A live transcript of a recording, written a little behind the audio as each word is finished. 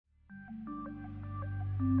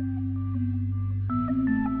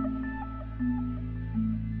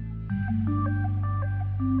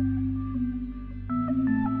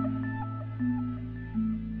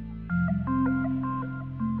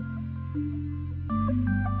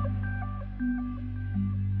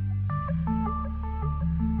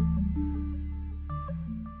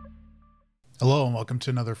Hello and welcome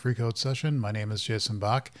to another free code session. My name is Jason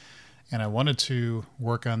Bach, and I wanted to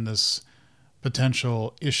work on this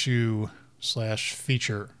potential issue slash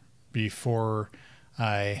feature before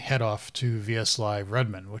I head off to VS Live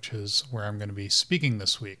Redmond, which is where I'm going to be speaking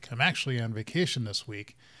this week. I'm actually on vacation this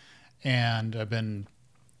week, and I've been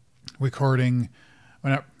recording,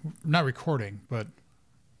 well, not recording, but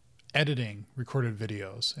editing recorded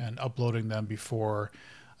videos and uploading them before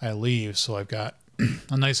I leave. So I've got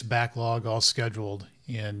a nice backlog all scheduled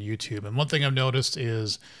in YouTube. And one thing I've noticed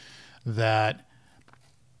is that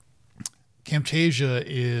Camtasia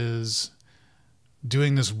is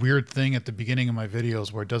doing this weird thing at the beginning of my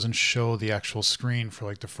videos where it doesn't show the actual screen for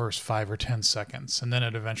like the first 5 or 10 seconds, and then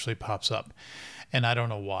it eventually pops up. And I don't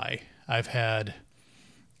know why. I've had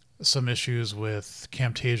some issues with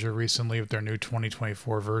Camtasia recently with their new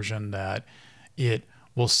 2024 version that it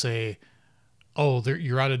will say, oh,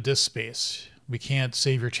 you're out of disk space. We can't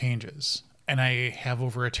save your changes. And I have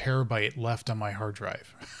over a terabyte left on my hard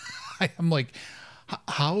drive. I'm like,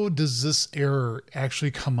 how does this error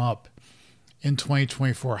actually come up in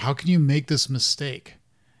 2024? How can you make this mistake?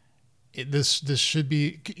 This should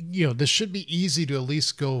be, this should be easy to at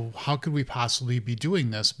least go, how could we possibly be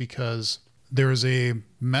doing this? Because there is a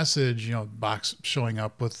message, box showing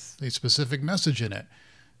up with a specific message in it.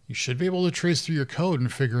 You should be able to trace through your code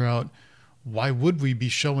and figure out, why would we be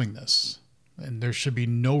showing this? And there should be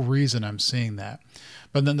no reason I'm seeing that.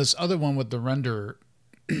 But then this other one with the render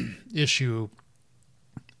issue,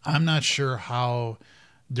 I'm not sure how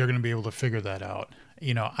they're going to be able to figure that out.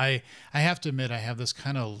 I have to admit, I have this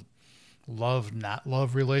kind of love, not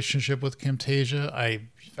love relationship with Camtasia.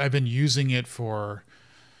 I've been using it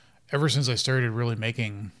ever since I started really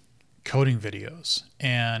making coding videos.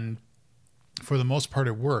 And for the most part,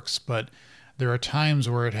 it works. But there are times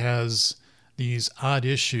where it has these odd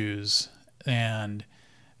issues, and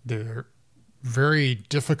they're very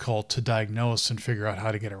difficult to diagnose and figure out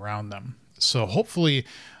how to get around them. So hopefully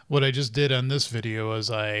what I just did on this video is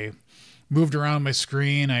I moved around my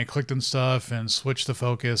screen, I clicked on stuff and switched the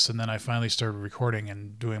focus, and then I finally started recording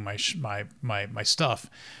and doing my stuff.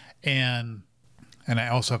 And I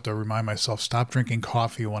also have to remind myself, stop drinking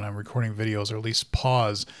coffee when I'm recording videos, or at least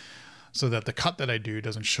pause so that the cut that I do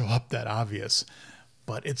doesn't show up that obvious.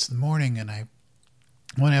 But it's the morning and I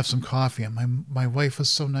want to have some coffee, and my wife was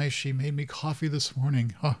so nice. She made me coffee this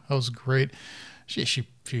morning. Oh, that was great. She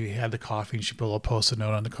had the coffee, and she put a little Post-it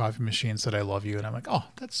note on the coffee machine, said, "I love you." And I'm like, oh,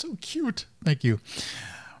 that's so cute. Thank you.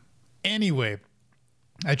 Anyway,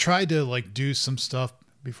 I tried to do some stuff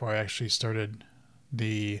before I actually started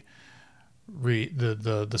the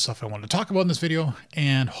stuff I wanted to talk about in this video,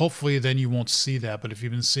 and hopefully then you won't see that. But if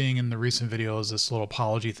you've been seeing in the recent videos this little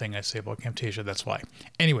apology thing I say about Camtasia, that's why.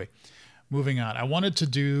 Anyway, moving on. I wanted to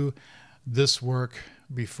do this work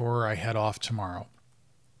before I head off tomorrow.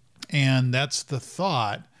 And that's the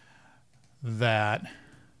thought that,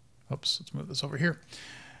 oops, let's move this over here,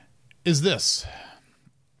 is this.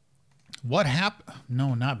 What happened?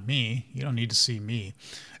 No, not me. You don't need to see me.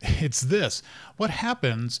 It's this. What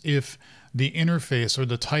happens if the interface or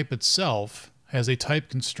the type itself has a type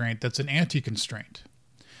constraint that's an anti-constraint?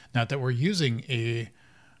 Not that we're using a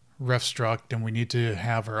ref struct and we need to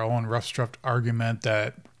have our own ref struct argument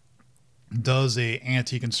that does a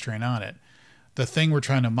anti-constraint on it. The thing we're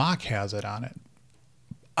trying to mock has it on it.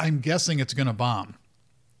 I'm guessing it's going to bomb.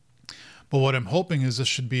 But what I'm hoping is this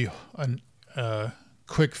should be a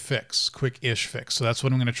quick fix, quick-ish fix. So that's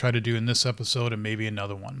what I'm going to try to do in this episode and maybe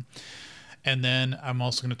another one. And then I'm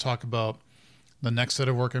also going to talk about the next set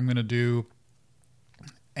of work I'm going to do,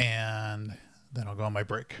 and then I'll go on my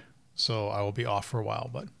break. So I will be off for a while,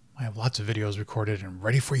 but I have lots of videos recorded and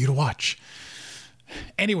ready for you to watch.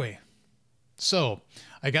 Anyway, so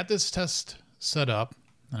I got this test set up.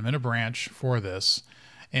 I'm in a branch for this,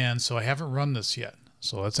 and so I haven't run this yet.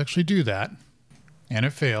 So let's actually do that. And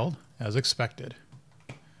it failed, as expected,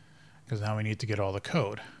 because now we need to get all the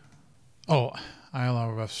code. Oh, I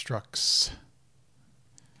allow ref structs.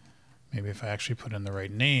 Maybe if I actually put in the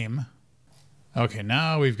right name. Okay,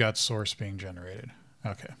 now we've got source being generated.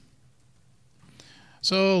 Okay.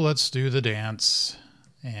 So let's do the dance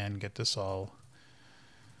and get this all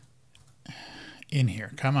in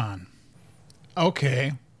here. Come on.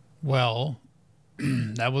 Okay, well,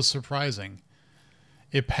 that was surprising.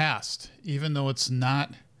 It passed, even though it's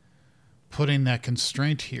not putting that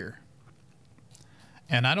constraint here.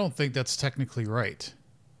 And I don't think that's technically right.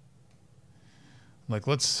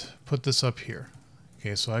 Let's put this up here.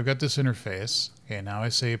 Okay, so I've got this interface. Okay, now I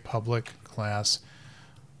say public class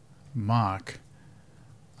mock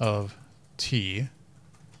of T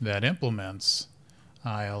that implements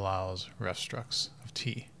I allows ref structs of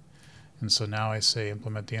T. And so now I say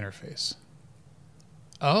implement the interface.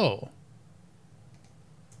 Oh.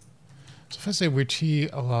 So if I say where T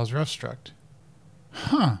allows ref struct.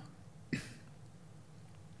 Huh.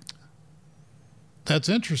 That's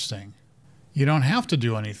interesting. You don't have to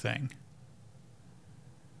do anything.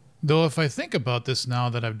 Though if I think about this now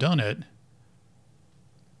that I've done it,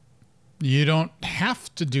 you don't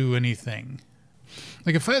have to do anything.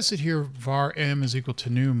 Like if I sit here var m is equal to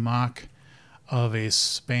new mock of a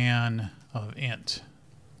span of int,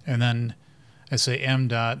 and then I say m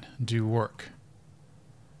dot do work,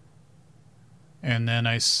 and then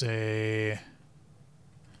I say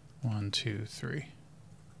 1, 2, 3.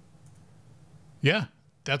 Yeah,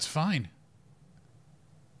 that's fine.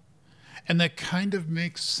 And that kind of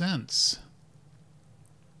makes sense.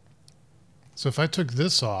 So if I took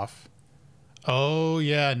this off, oh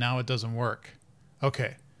yeah, now it doesn't work.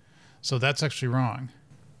 Okay, so that's actually wrong.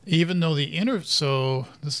 Even though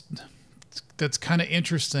that's kind of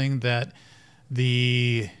interesting that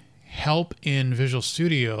the help in Visual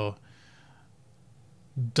Studio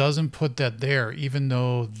doesn't put that there, even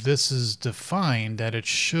though this is defined that it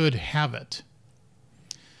should have it.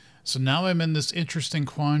 So now I'm in this interesting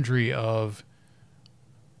quandary of,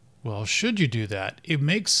 well, should you do that? It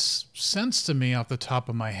makes sense to me off the top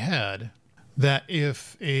of my head that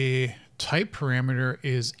if a type parameter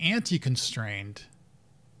is anti-constrained,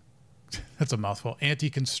 that's a mouthful,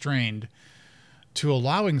 anti-constrained to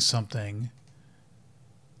allowing something,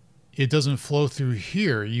 it doesn't flow through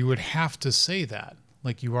here. You would have to say that,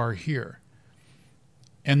 like you are here.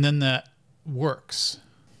 And then that works.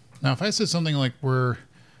 Now, if I said something like where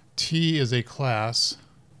T is a class,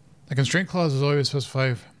 the constraint clause is always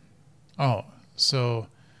specified. Oh, so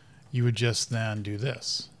you would just then do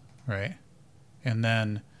this, right? And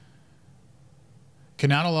then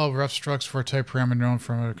cannot allow ref structs for a type parameter known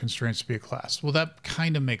from a constraint to be a class. Well, that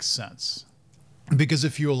kind of makes sense, because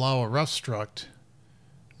if you allow a ref struct,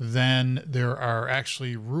 then there are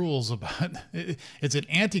actually rules about it's an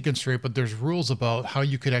anti-constraint, but there's rules about how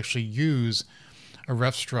you could actually use a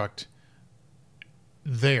ref struct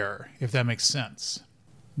there, if that makes sense.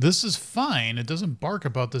 This is fine. It doesn't bark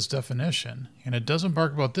about this definition, and it doesn't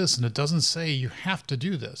bark about this, and it doesn't say you have to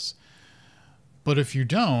do this. But if you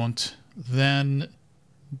don't, then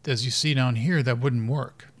as you see down here, that wouldn't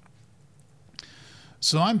work.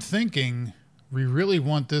 So I'm thinking we really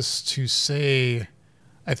want this to say,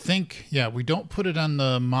 I think, yeah, we don't put it on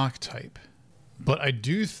the mock type, but I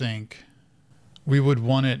do think we would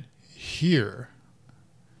want it here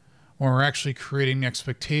when we're actually creating the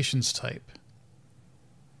expectations type,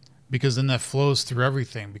 because then that flows through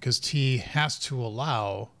everything, because T has to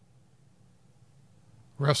allow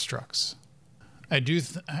ref structs.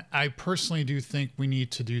 I personally do think we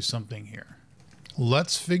need to do something here.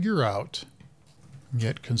 Let's figure out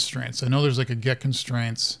get constraints. I know there's like a get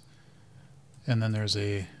constraints, and then there's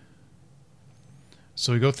a,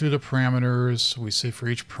 so we go through the parameters. We say for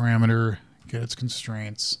each parameter, get its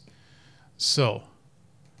constraints. So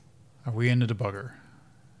are we in the debugger?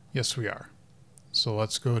 Yes, we are. So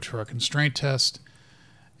let's go to our constraint test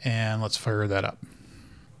and let's fire that up.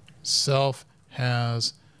 Self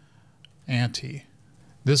has anti.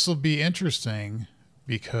 This will be interesting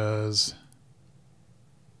because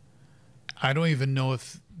I don't even know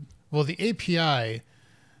if, well, the API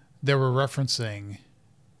that we're referencing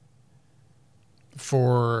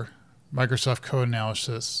for Microsoft Code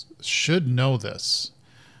Analysis should know this,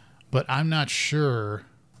 but I'm not sure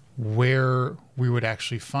where we would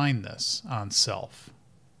actually find this on self.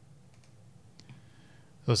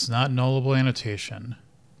 So it's not nullable annotation.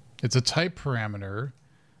 It's a type parameter.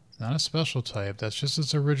 It's not a special type. That's just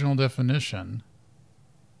its original definition.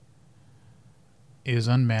 Is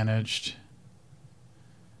unmanaged.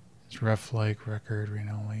 It's ref-like, record,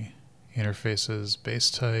 read-only, interfaces,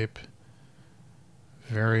 base type,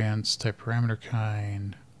 variance, type parameter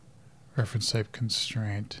kind, reference type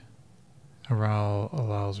constraint,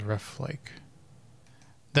 allows ref-like.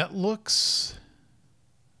 That looks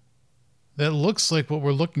like what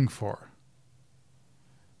we're looking for.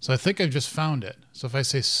 So I think I've just found it. So if I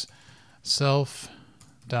say self.allows,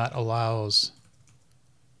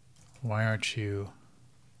 why aren't you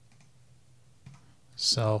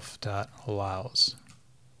self.allows?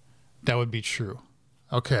 That would be true.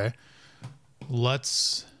 Okay.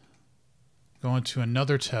 Let's go into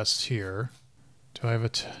another test here. Do I have a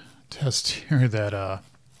test here that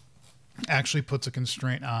actually puts a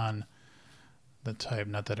constraint on the type?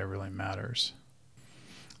 Not that it really matters.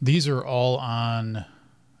 These are all on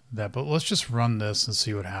that, but let's just run this and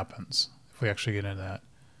see what happens if we actually get into that.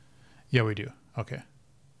 Yeah, we do. Okay.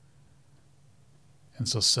 And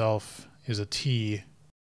so self is a T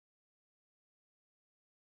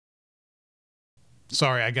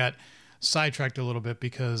Sorry, I got sidetracked a little bit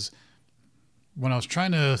because when I was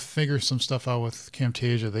trying to figure some stuff out with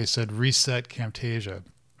Camtasia, they said reset Camtasia.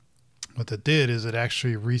 What that did is it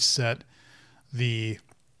actually reset the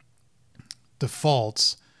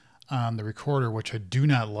defaults on the recorder, which I do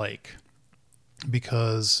not like,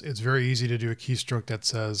 because it's very easy to do a keystroke that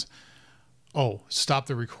says, oh, stop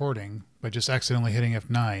the recording by just accidentally hitting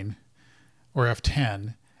F9 or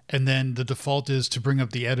F10. And then the default is to bring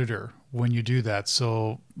up the editor when you do that.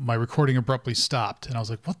 So my recording abruptly stopped and I was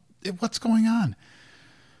like, what's going on?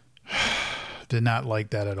 Did not like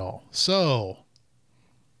that at all. So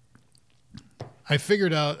I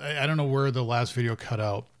figured out, I don't know where the last video cut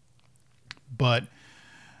out, but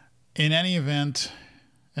in any event,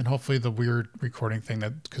 and hopefully the weird recording thing,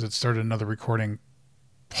 that because it started another recording,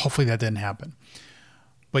 hopefully that didn't happen.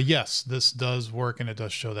 But yes, this does work and it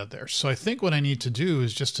does show that there. So I think what I need to do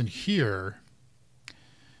is just in here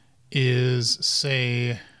is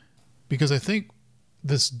say, because I think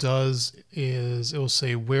this does is it will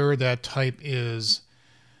say where that type is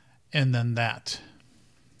and then that.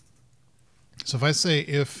 So if I say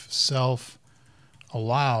if self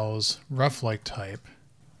allows ref like type,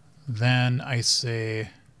 then I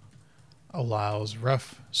say allows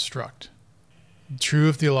ref struct. True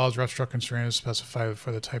if the allows ref struct constraint is specified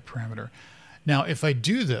for the type parameter. Now, if I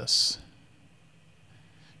do this,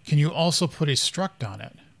 can you also put a struct on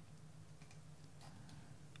it?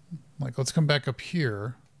 Like, let's come back up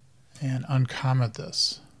here and uncomment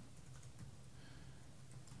this.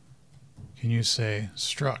 Can you say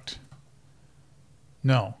struct?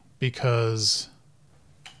 No, because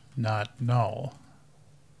not null.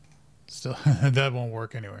 Still, that won't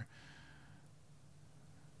work anyway.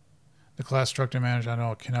 The class struct and managed on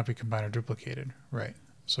null cannot be combined or duplicated. Right.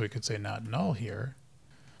 So we could say not null here,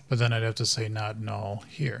 but then I'd have to say not null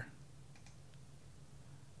here.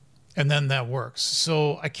 And then that works.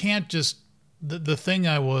 So I can't just, the thing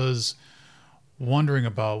I was wondering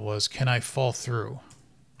about was, can I fall through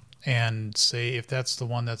and say if that's the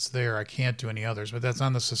one that's there, I can't do any others, but that's not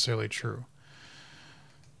necessarily true.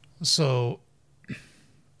 So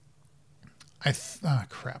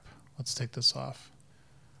crap. Let's take this off.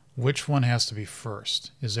 Which one has to be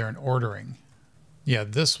first? Is there an ordering? Yeah,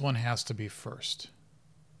 this one has to be first.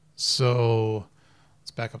 So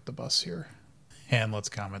let's back up the bus here and let's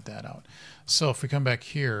comment that out. So if we come back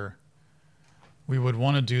here, we would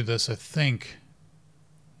want to do this, I think,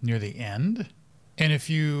 near the end. And if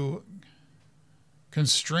you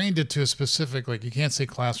constrained it to a specific, like you can't say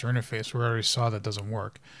class or interface, we already saw that doesn't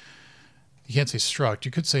work. You can't say struct.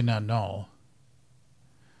 You could say not null.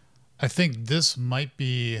 I think this might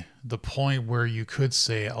be the point where you could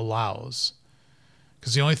say allows,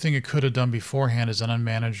 because the only thing it could have done beforehand is an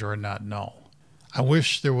unmanaged or a not null. I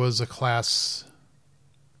wish there was a class,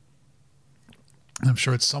 I'm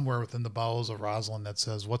sure it's somewhere within the bowels of Roslyn, that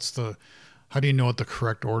says how do you know what the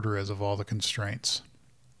correct order is of all the constraints?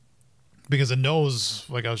 Because it knows,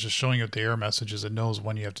 like I was just showing you with the error messages, it knows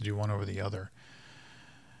when you have to do one over the other.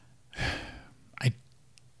 I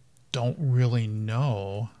don't really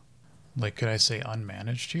know. Like, could I say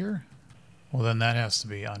unmanaged here? Well, then that has to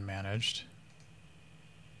be unmanaged.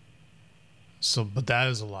 So, but that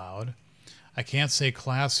is allowed. I can't say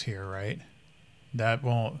class here, right? That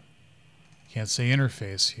won't. Can't say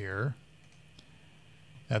interface here.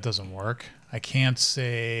 That doesn't work. I can't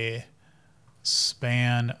say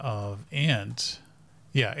span of int.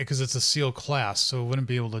 Yeah, because it's a sealed class, so it wouldn't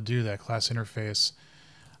be able to do that. Class interface.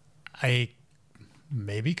 I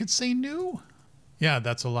maybe could say new. Yeah,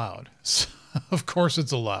 that's allowed. So, of course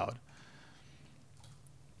it's allowed.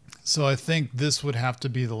 So I think this would have to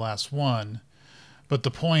be the last one. But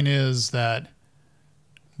the point is that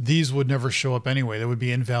these would never show up anyway. There would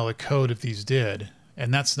be invalid code if these did.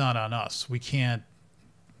 And that's not on us. We can't,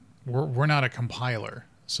 we're not a compiler.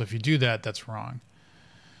 So if you do that, that's wrong.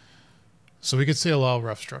 So we could say allow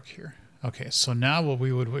ref struct here. Okay, so now what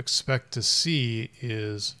we would expect to see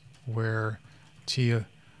is where T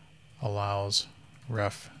allows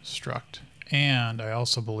ref struct. And I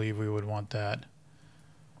also believe we would want that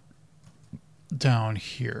down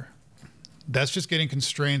here. That's just getting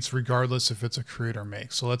constraints regardless if it's a create or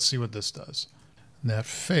make. So let's see what this does. That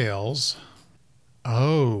fails.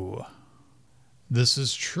 Oh, this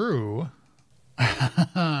is true.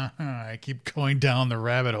 I keep going down the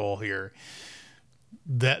rabbit hole here.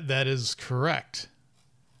 That is correct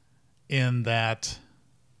in that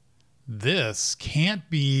this can't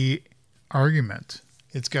be argument.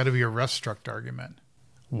 It's got to be a ref struct argument.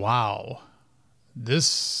 Wow.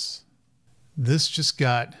 This just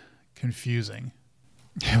got confusing.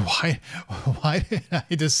 Why did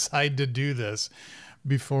I decide to do this?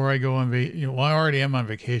 before I go on well, I already am on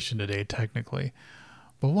vacation today, technically.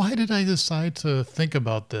 But why did I decide to think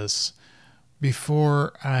about this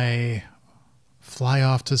before I fly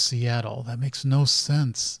off to Seattle? That makes no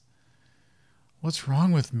sense. What's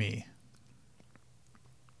wrong with me?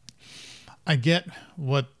 I get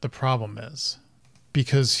what the problem is,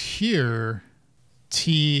 because here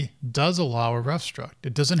T does allow a ref struct.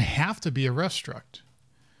 It doesn't have to be a ref struct.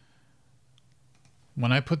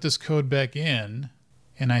 When I put this code back in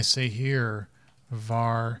and I say here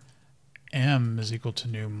var m is equal to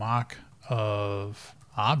new mock of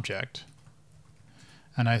object,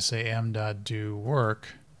 and I say m.doWork,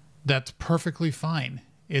 that's perfectly fine.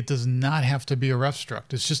 It does not have to be a ref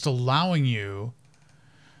struct. It's just allowing you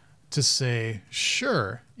to say,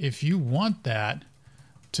 sure, if you want that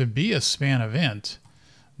to be a span of int,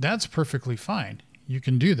 that's perfectly fine. You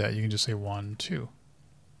can do that. You can just say 1, 2.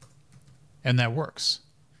 And that works.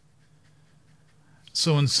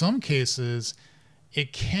 So in some cases,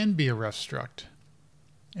 it can be a ref struct.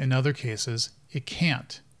 In other cases, it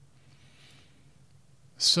can't.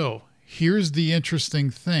 So here's the interesting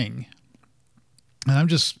thing. And I'm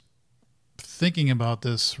just thinking about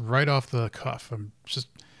this right off the cuff. I'm just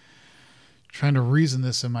trying to reason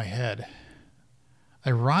this in my head.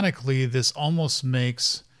 Ironically, this almost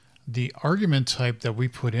makes the argument type that we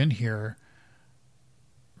put in here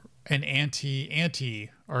an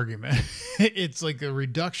anti argument. It's like a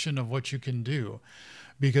reduction of what you can do,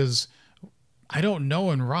 because I don't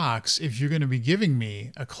know in rocks if you're going to be giving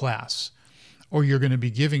me a class, or you're going to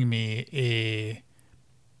be giving me a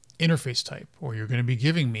interface type, or you're going to be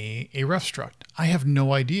giving me a ref struct. I have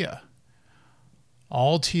no idea.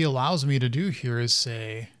 All T allows me to do here is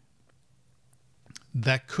say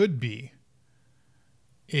that could be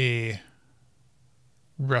a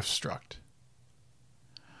ref struct.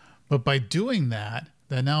 But by doing that,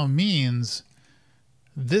 that now means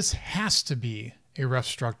this has to be a ref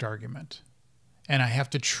struct argument. And I have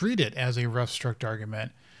to treat it as a ref struct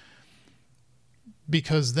argument,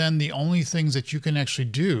 because then the only things that you can actually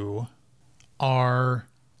do are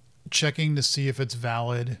checking to see if it's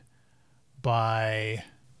valid by,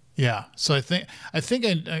 yeah. So I think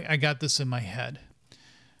I got this in my head.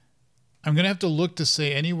 I'm going to have to look to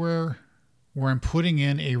say anywhere where I'm putting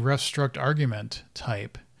in a ref struct argument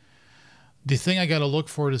type, the thing I got to look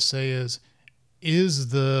for to say is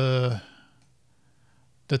the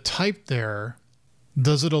type there,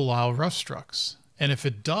 does it allow ref structs? And if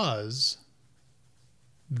it does,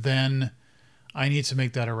 then I need to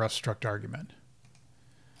make that a ref struct argument.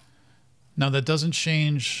 Now that doesn't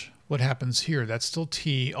change what happens here. That's still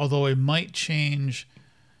T, although it might change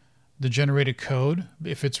the generated code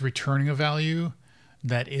if it's returning a value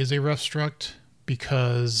that is a ref struct,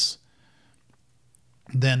 because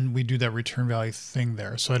then we do that return value thing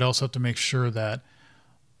there. So I'd also have to make sure that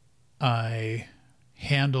I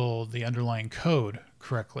handle the underlying code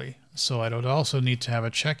correctly. So I would also need to have a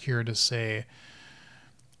check here to say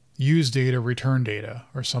use data, return data,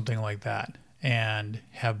 or something like that, and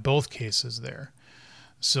have both cases there.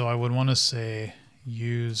 So I would want to say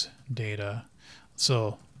use data.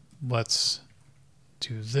 So let's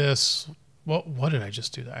do this. What did I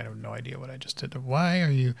just do? I have no idea what I just did.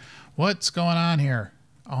 What's going on here?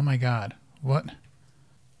 Oh my God. What?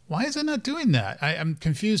 Why is it not doing that? I'm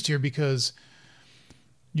confused here, because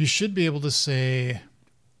you should be able to say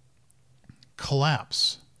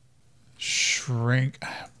collapse, shrink.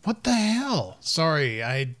 What the hell?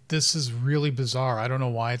 Sorry, this is really bizarre. I don't know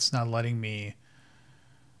why it's not letting me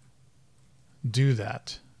do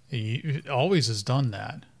that. It always has done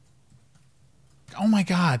that. Oh my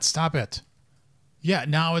God, stop it. Yeah,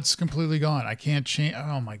 now it's completely gone. I can't change.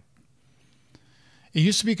 Oh my. It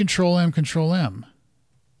used to be Control M, Control M.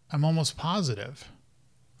 I'm almost positive.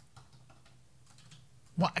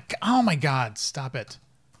 What? Oh my God, stop it.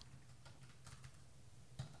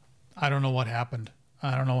 I don't know what happened.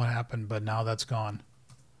 I don't know what happened, but now that's gone.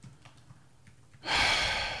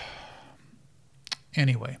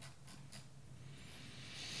 Anyway.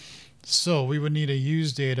 So we would need a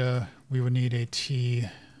use data. We would need a T.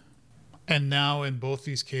 And now in both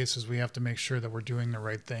these cases, we have to make sure that we're doing the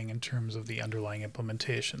right thing in terms of the underlying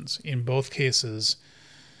implementations. In both cases,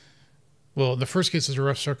 well, the first case is a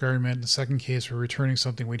ref struct argument. In the second case, we're returning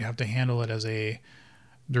something. We'd have to handle it as the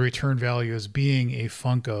return value as being a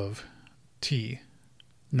func of T,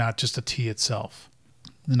 not just a T itself.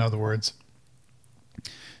 In other words,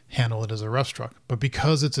 handle it as a ref struct. But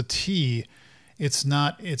because it's a T, it's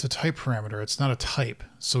a type parameter. It's not a type.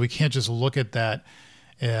 So we can't just look at that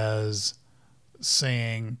as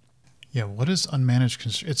saying, yeah, what is unmanaged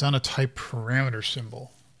constraint? It's on a type parameter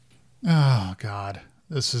symbol. Oh God,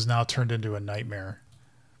 this has now turned into a nightmare.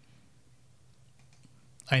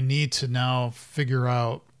 I need to now figure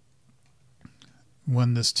out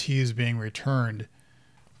when this T is being returned,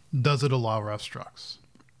 does it allow ref structs?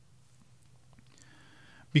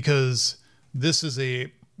 Because this is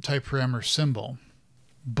a type parameter symbol,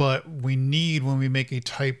 but we need, when we make a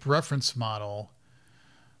type reference model,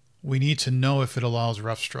 we need to know if it allows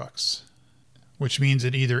ref structs, which means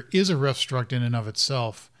it either is a ref struct in and of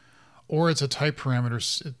itself, or it's a type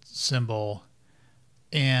parameter symbol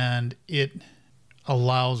and it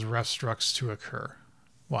allows ref structs to occur.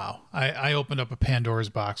 Wow, I opened up a Pandora's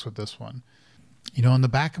box with this one. You know, in the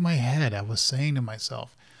back of my head, I was saying to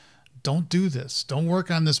myself, don't do this. Don't work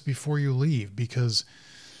on this before you leave, because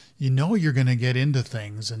you know you're going to get into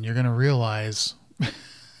things and you're going to realize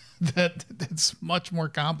that it's much more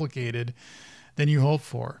complicated than you hoped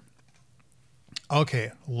for.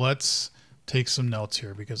 Okay, let's take some notes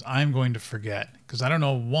here, because I'm going to forget, because I don't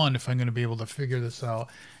know, one, if I'm going to be able to figure this out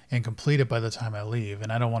and complete it by the time I leave,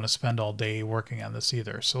 and I don't want to spend all day working on this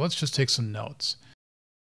either. So let's just take some notes.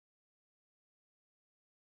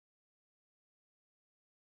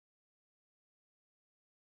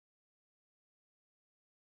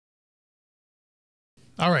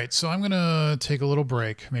 All right, so I'm going to take a little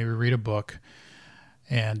break, maybe read a book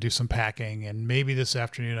and do some packing, and maybe this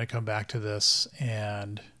afternoon I come back to this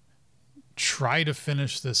and try to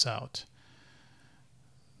finish this out.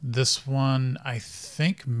 This one, I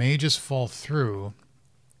think, may just fall through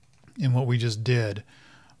in what we just did,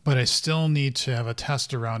 but I still need to have a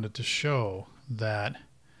test around it to show that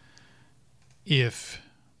if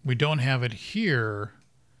we don't have it here,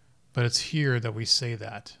 but it's here, that we say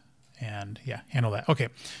that. And yeah, handle that. Okay,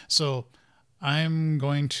 so I'm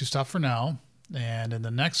going to stop for now, and in the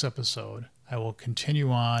next episode, I will continue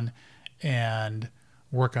on and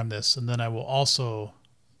work on this, and then I will also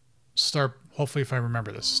start, hopefully if I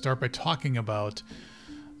remember this, start by talking about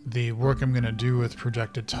the work I'm going to do with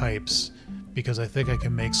projected types, because I think I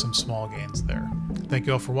can make some small gains there. Thank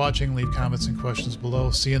you all for watching. Leave comments and questions below.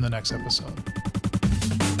 See you in the next episode.